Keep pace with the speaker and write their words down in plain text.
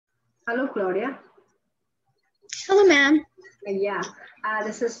Hello, Claudia. Hello, ma'am. Yeah,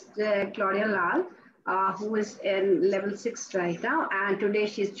 this is Claudia Lal, who is in level 6 right now. And today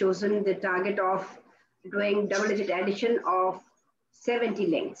she's chosen the target of doing double-digit addition of 70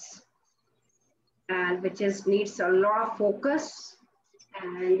 links, and which needs a lot of focus.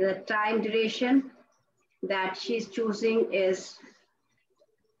 And the time duration that she's choosing is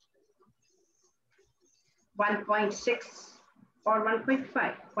 1.6 or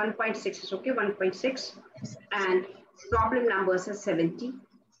 1.5. 1.6 is okay, 1.6. And problem numbers are 70.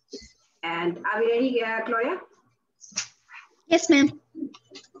 And are we ready, Claudia? Yes, ma'am.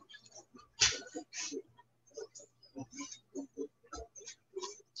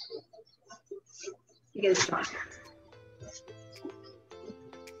 You can start.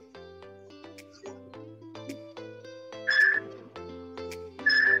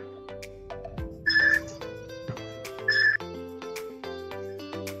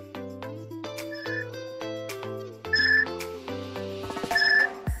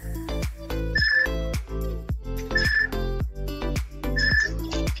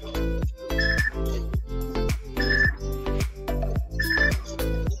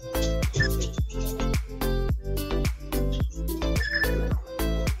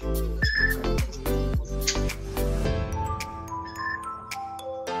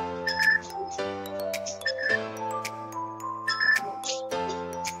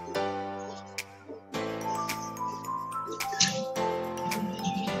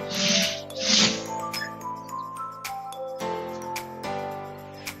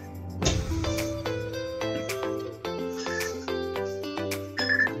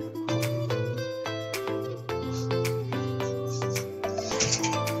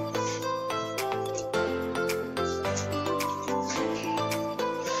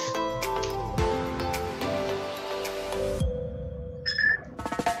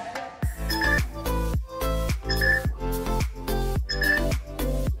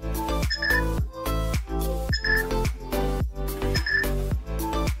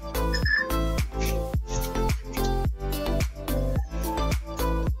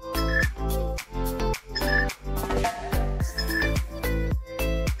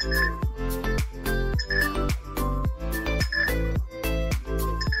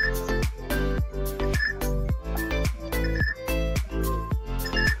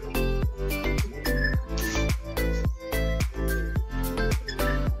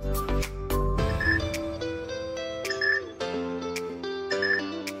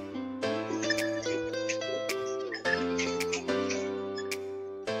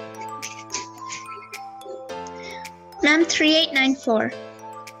 Ma'am, 3894.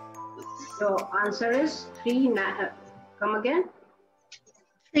 So answer is 39. Come again?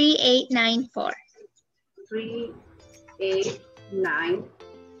 3894.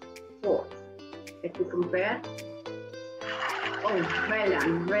 3894. Let me compare. Oh, well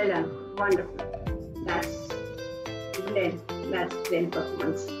done, wonderful. That's brilliant. That's brilliant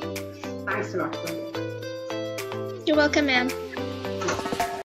performance. Thanks a lot, Claudia. You're welcome, ma'am.